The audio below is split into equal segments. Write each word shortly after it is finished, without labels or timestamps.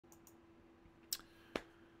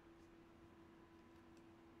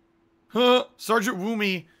Huh? Sergeant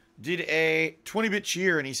Woomy did a 20-bit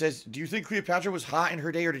cheer, and he says, do you think Cleopatra was hot in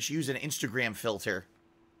her day, or did she use an Instagram filter?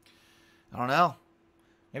 I don't know.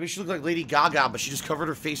 Maybe she looked like Lady Gaga, but she just covered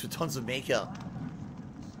her face with tons of makeup.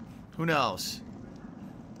 Who knows?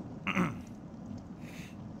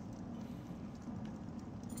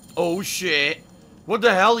 Oh, shit. What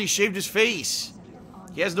the hell? He shaved his face.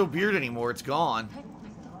 He has no beard anymore. It's gone.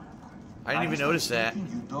 I didn't even notice that.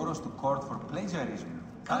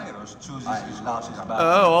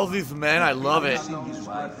 Oh, all these men. I love it.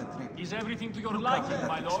 Is everything to your liking,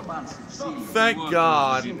 my lord? Thank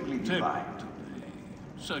God.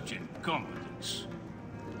 Such incompetence.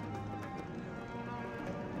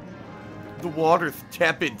 The water's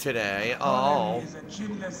tepid today. Oh.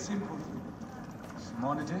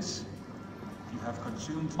 Simonides, you have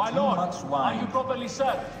consumed my too lord, much wine. Are you properly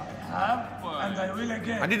served? I have, and I will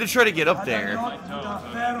again. I need to try to get up there. Would the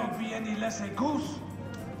pharaoh be any less a goose?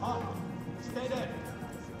 Stay there.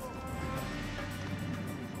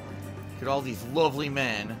 Look at all these lovely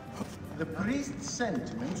men. The priest's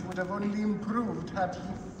sentiments would have only improved had he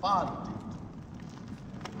farted.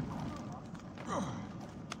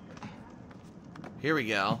 Here we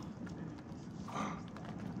go.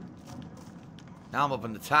 Now I'm up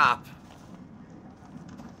on the top.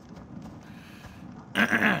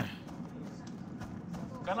 Can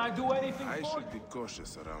I do anything I for should be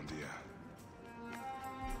cautious around here.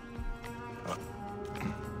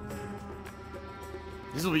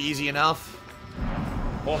 This will be easy enough.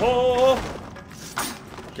 Oh,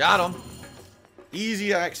 got him.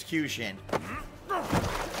 Easy execution.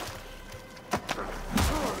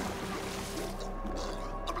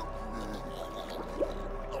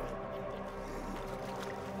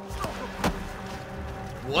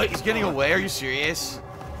 What? He's getting away? Are you serious?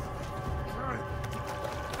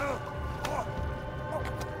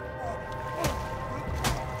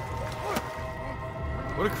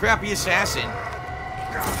 What a crappy assassin.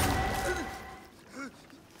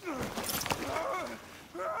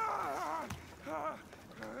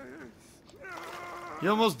 He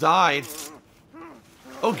almost died.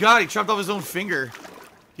 Oh god, he chopped off his own finger.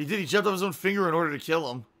 He did, he chopped off his own finger in order to kill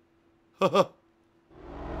him.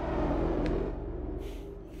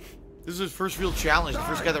 This is his first real challenge, the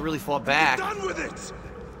first guy that really fought back. Done with it!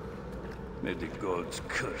 May the gods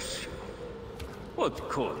curse you. What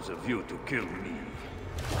cause have you to kill me?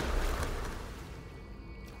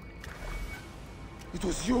 It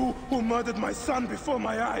was you who murdered my son before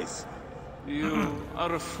my eyes. You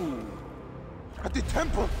are a fool. At the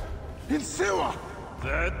temple, in Siwa.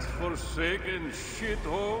 That forsaken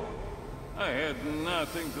shithole? I had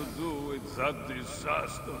nothing to do with that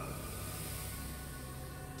disaster.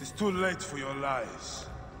 It is too late for your lies.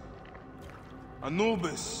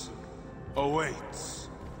 Anubis awaits.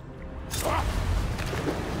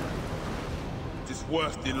 It is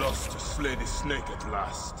worth the loss to slay the snake at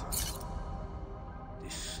last. The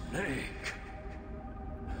snake?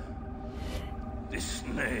 The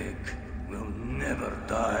snake will never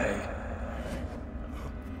die.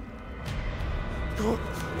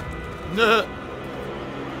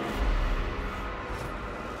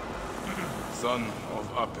 Son of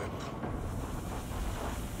Apep,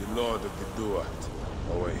 the Lord of the Duat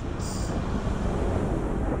awaits.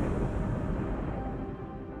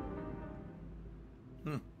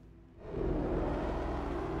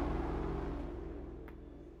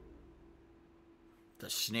 The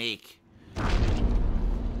snake.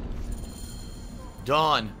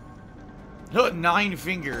 Done. 9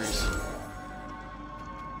 fingers.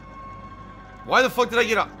 Why the fuck did I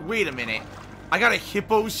get a... Wait a minute. I got a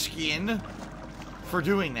hippo skin for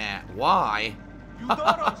doing that. Why?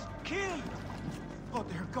 Eudoros, killed! Oh,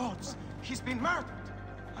 dear gods, he's been murdered.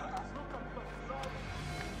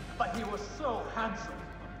 But he was so handsome.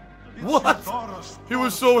 What? He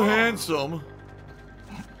was so handsome.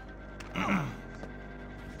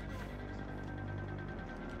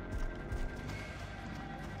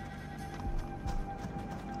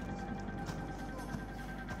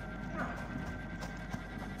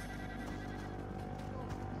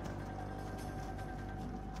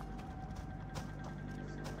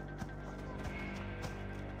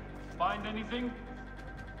 Find anything?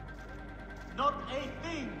 Not a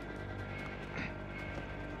thing.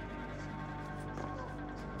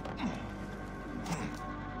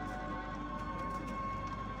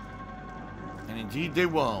 And indeed they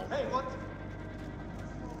won't. Hey, what?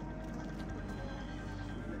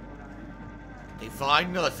 They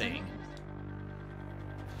find nothing.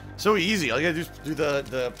 So easy. All you gotta do is do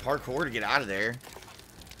the parkour to get out of there.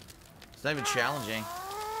 It's not even challenging.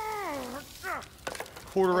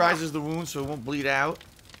 Cauterizes the wound so it won't bleed out.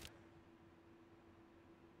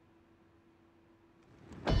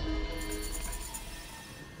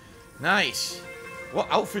 Nice. What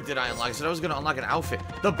outfit did I unlock? I said I was going to unlock an outfit.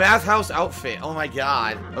 The bathhouse outfit. Oh my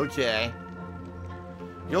god. Okay.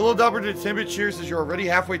 Yellow Dobber did 10-bit cheers says you're already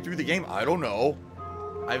halfway through the game. I don't know.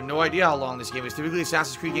 I have no idea how long this game is. Typically,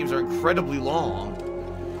 Assassin's Creed games are incredibly long.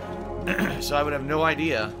 So I would have no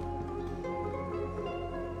idea.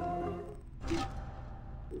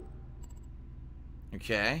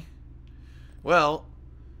 Okay. Well,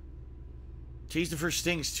 Taste the First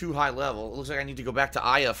Sting's too high level. It looks like I need to go back to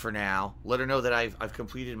Aya for now. Let her know that I've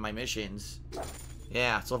completed my missions.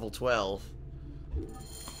 Yeah, it's level 12.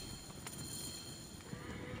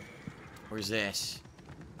 Where's this?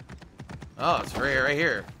 Oh, it's right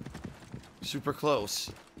here. Super close.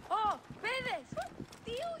 Oh, bebes!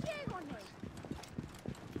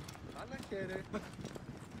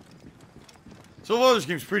 So far, this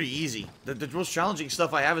game's pretty easy. The most challenging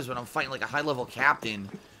stuff I have is when I'm fighting like a high-level captain,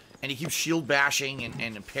 and he keeps shield bashing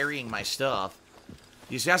and parrying my stuff.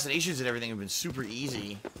 The assassinations and everything have been super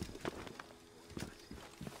easy.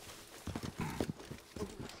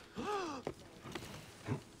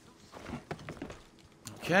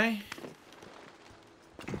 Okay.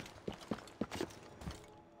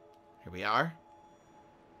 Here we are.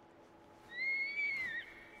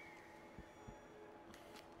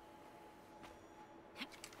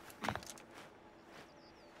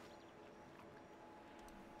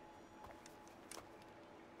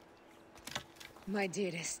 My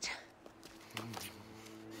dearest.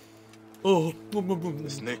 Oh, The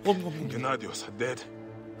snake, Gennadios, are dead.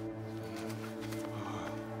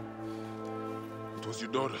 It was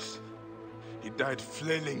Eudorus. He died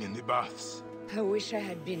flailing in the baths. I wish I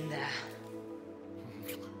had been there.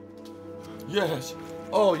 yes.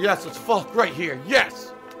 Oh, yes, let's fuck right here.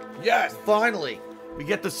 Yes. Yes, finally. We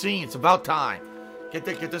get the scene. It's about time. Get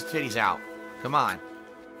those titties out. Come on.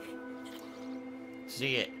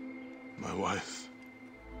 See it. My wife.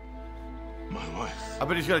 My wife. I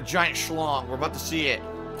bet he's got a giant schlong. We're about to see it.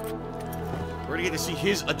 We're gonna get to see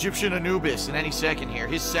his Egyptian Anubis in any second here.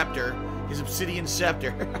 His scepter. His obsidian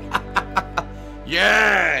scepter.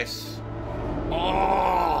 Yes!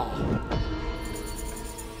 Oh!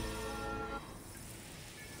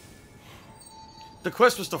 The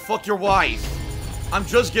quest was to fuck your wife. I'm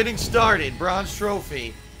just getting started. Bronze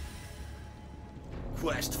trophy.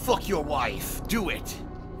 Quest, fuck your wife. Do it.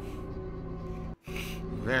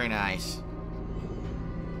 Very nice.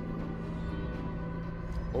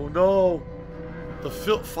 Oh no. The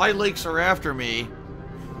Phi Lakes are after me.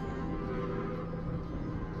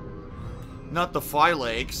 Not the Phi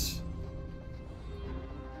Lakes.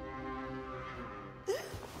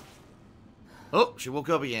 Oh, she woke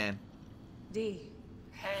up again. D.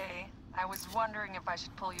 Hey, I was wondering if I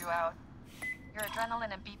should pull you out. Your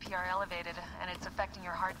adrenaline and BP are elevated, and it's affecting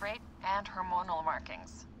your heart rate and hormonal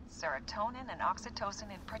markings. Serotonin and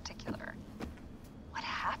oxytocin in particular. What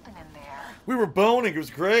happened in there? We were boning. It was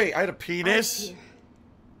great. I had a penis.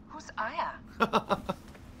 Who's Aya?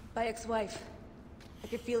 My ex-wife. I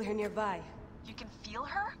could feel her nearby. You can feel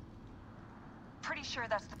her? Pretty sure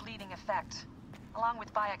that's the bleeding effect. Along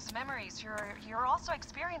with Bayek's memories, you're also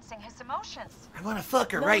experiencing his emotions. I want to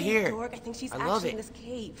fuck her No, right you here. dork. I think she's I love actually it. in this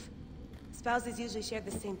cave. Spouses usually share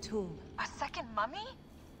the same tomb. A second mummy?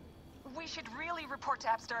 We should really report to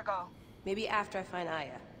Abstergo. Maybe after I find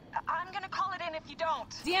Aya. I'm gonna call it in if you don't.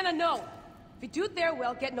 Deanna, no! If you do it there,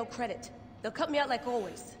 well, get no credit. They'll cut me out like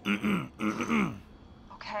always.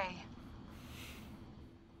 Okay.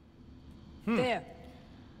 There.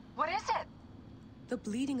 What is it? The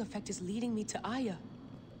bleeding effect is leading me to Aya.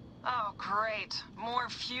 Oh, great. More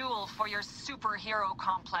fuel for your superhero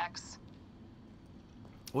complex.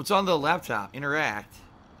 What's on the laptop? Interact.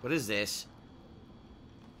 What is this?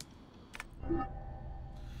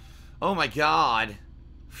 Oh my god.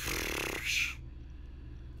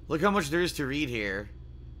 Look how much there is to read here.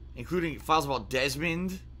 Including files about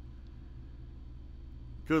Desmond.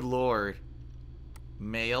 Good lord.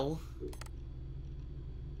 Mail.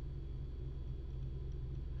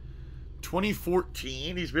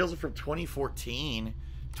 2014? These mails are from 2014.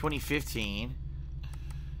 2015.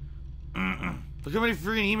 Look how many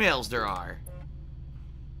freaking emails there are.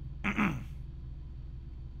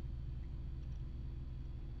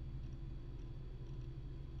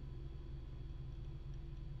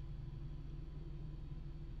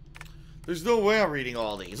 There's no way I'm reading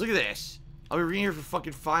all these. Look at this. I'll be reading here for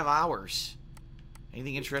fucking 5 hours.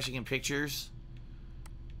 Anything interesting in pictures?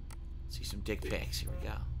 Let's see some dick pics. Here we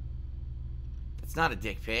go. That's not a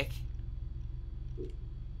dick pic.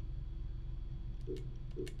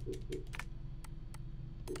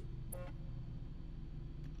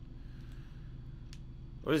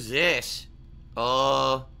 What is this?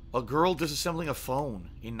 A girl disassembling a phone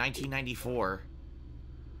in 1994.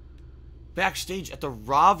 Backstage at the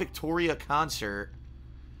Raw Victoria concert.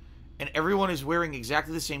 And everyone is wearing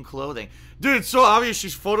exactly the same clothing. Dude, it's so obvious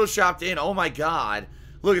she's photoshopped in. Oh my god.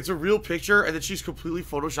 Look, it's a real picture, and then she's completely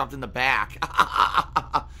photoshopped in the back.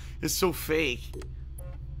 It's so fake.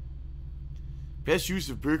 Best use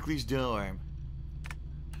of Berkeley's dorm.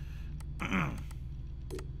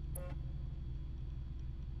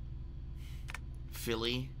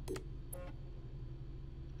 Philly.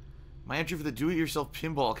 My entry for the do-it-yourself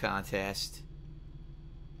pinball contest.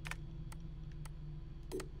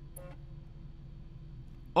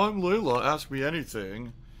 I'm Layla, ask me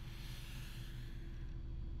anything.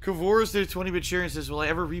 Kavoris did a 20-bit share and says, will I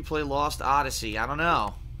ever replay Lost Odyssey? I don't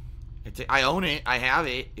know. I own it. I have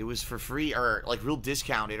it. It was for free, or like real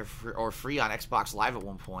discounted, or free on Xbox Live at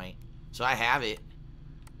one point. So I have it.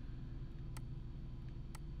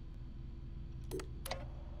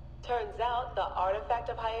 Turns out the artifact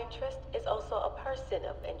of high interest is also a person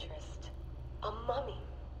of interest. A mummy.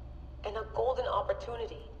 And a golden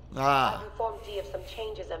opportunity. I've informed Dee of some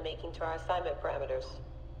changes I'm making to our assignment parameters.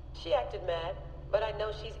 She acted mad, but I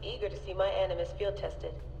know she's eager to see my animus field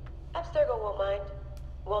tested. Abstergo won't mind.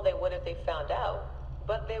 Well, they would if they found out,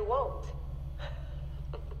 but they won't.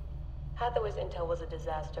 Hathaway's intel was a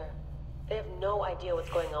disaster. They have no idea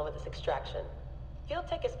what's going on with this extraction. Field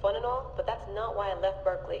tech is fun and all, but that's not why I left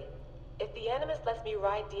Berkeley. If the animus lets me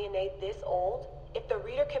ride DNA this old, if the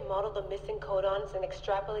reader can model the missing codons and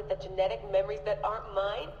extrapolate the genetic memories that aren't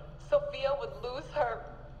mine, Sophia would lose her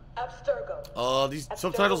Abstergo. Oh, these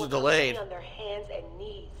subtitles are delayed. On their hands and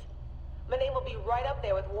knees. My name will be right up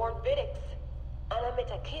there with Warren Vidick's.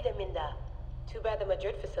 Minda. Too bad the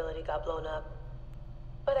Madrid facility got blown up.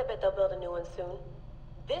 But I bet they'll build a new one soon.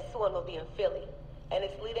 This one will be in Philly, and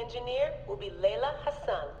its lead engineer will be Layla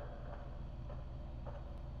Hassan.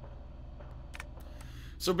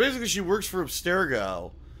 So basically she works for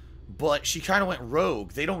Abstergo, but she kind of went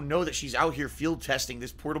rogue. They don't know that she's out here field testing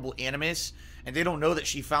this portable animus, and they don't know that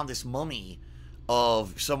she found this mummy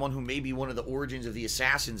of someone who may be one of the origins of the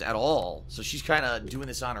assassins at all. So she's kind of doing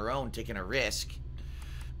this on her own, taking a risk.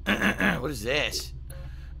 What is this?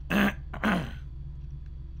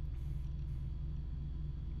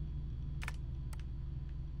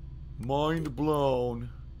 Mind blown.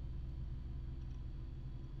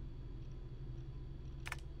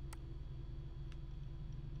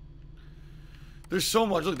 There's so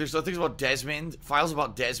much. Look, there's things about Desmond. Files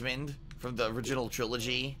about Desmond from the original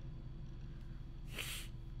trilogy.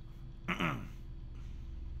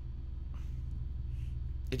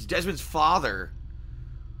 It's Desmond's father.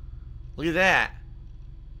 Look at that.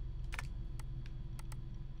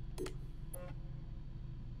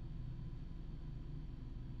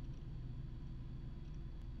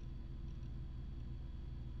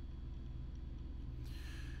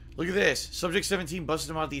 Look at this. Subject 17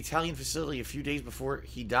 busted him out of the Italian facility a few days before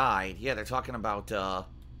he died. Yeah, they're talking about, the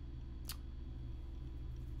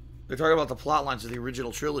plot lines of the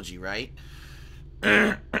original trilogy, right?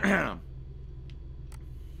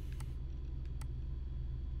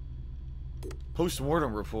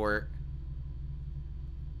 Post-mortem report.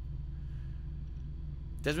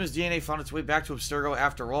 Desmond's DNA found its way back to Abstergo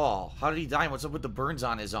after all. How did he die and what's up with the burns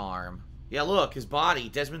on his arm? Yeah, look, his body.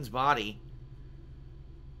 Desmond's body.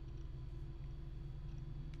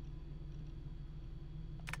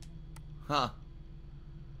 Huh.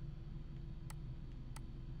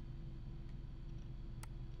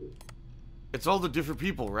 It's all the different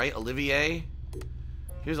people, right? Olivier.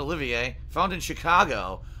 Here's Olivier. Found in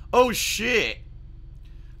Chicago. Oh, shit.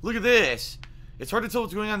 Look at this. It's hard to tell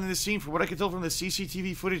what's going on in this scene. From what I can tell from the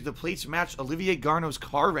CCTV footage, the plates match Olivier Garneau's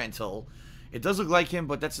car rental. It does look like him,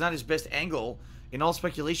 but that's not his best angle. In all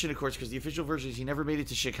speculation, of course, because the official version is he never made it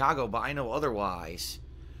to Chicago, but I know otherwise.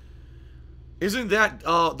 Isn't that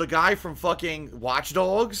the guy from fucking Watch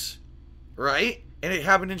Dogs? Right? And it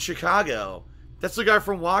happened in Chicago. That's the guy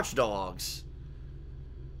from Watch Dogs.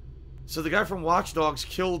 So the guy from Watch Dogs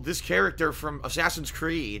killed this character from Assassin's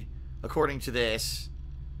Creed, according to this.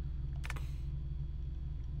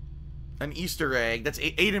 An Easter egg. That's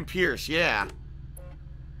Aiden Pierce, yeah.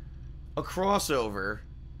 A crossover.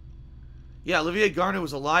 Yeah, Olivier Garneau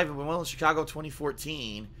was alive and went well in Chicago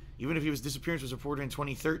 2014, even if his disappearance was reported in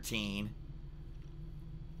 2013.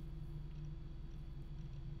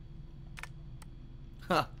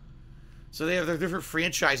 Huh. So they have their different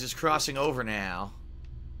franchises crossing over now.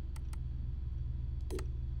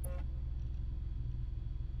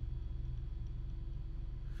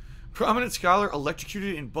 Prominent scholar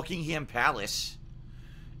electrocuted in Buckingham Palace.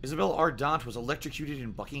 Isabelle Ardant was electrocuted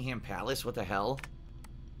in Buckingham Palace? What the hell?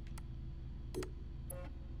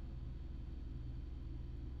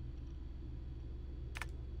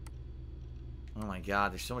 Oh my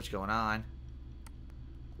god, there's so much going on.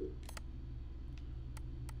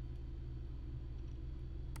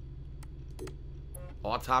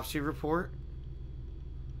 Autopsy report?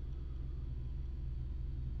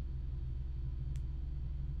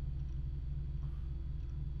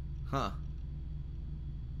 Huh.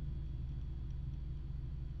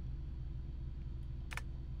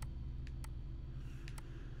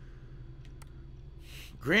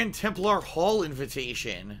 Grand Templar Hall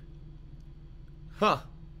invitation. Huh.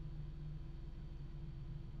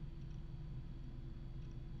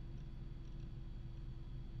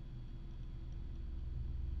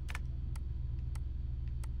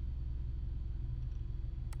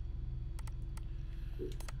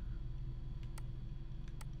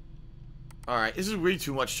 Alright, this is way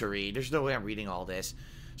too much to read. There's no way I'm reading all this.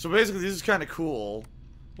 So basically, this is kind of cool.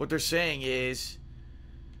 What they're saying is,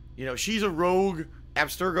 you know, she's a rogue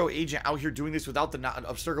Abstergo agent out here doing this without the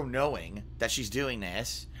Abstergo knowing that she's doing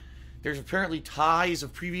this. There's apparently ties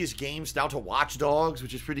of previous games down to Watch Dogs,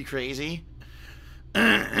 which is pretty crazy.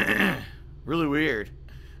 Really weird.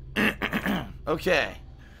 Okay.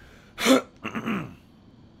 Alright,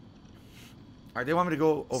 they want me to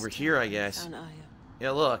go over here, I guess.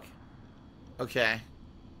 Yeah, look. Okay.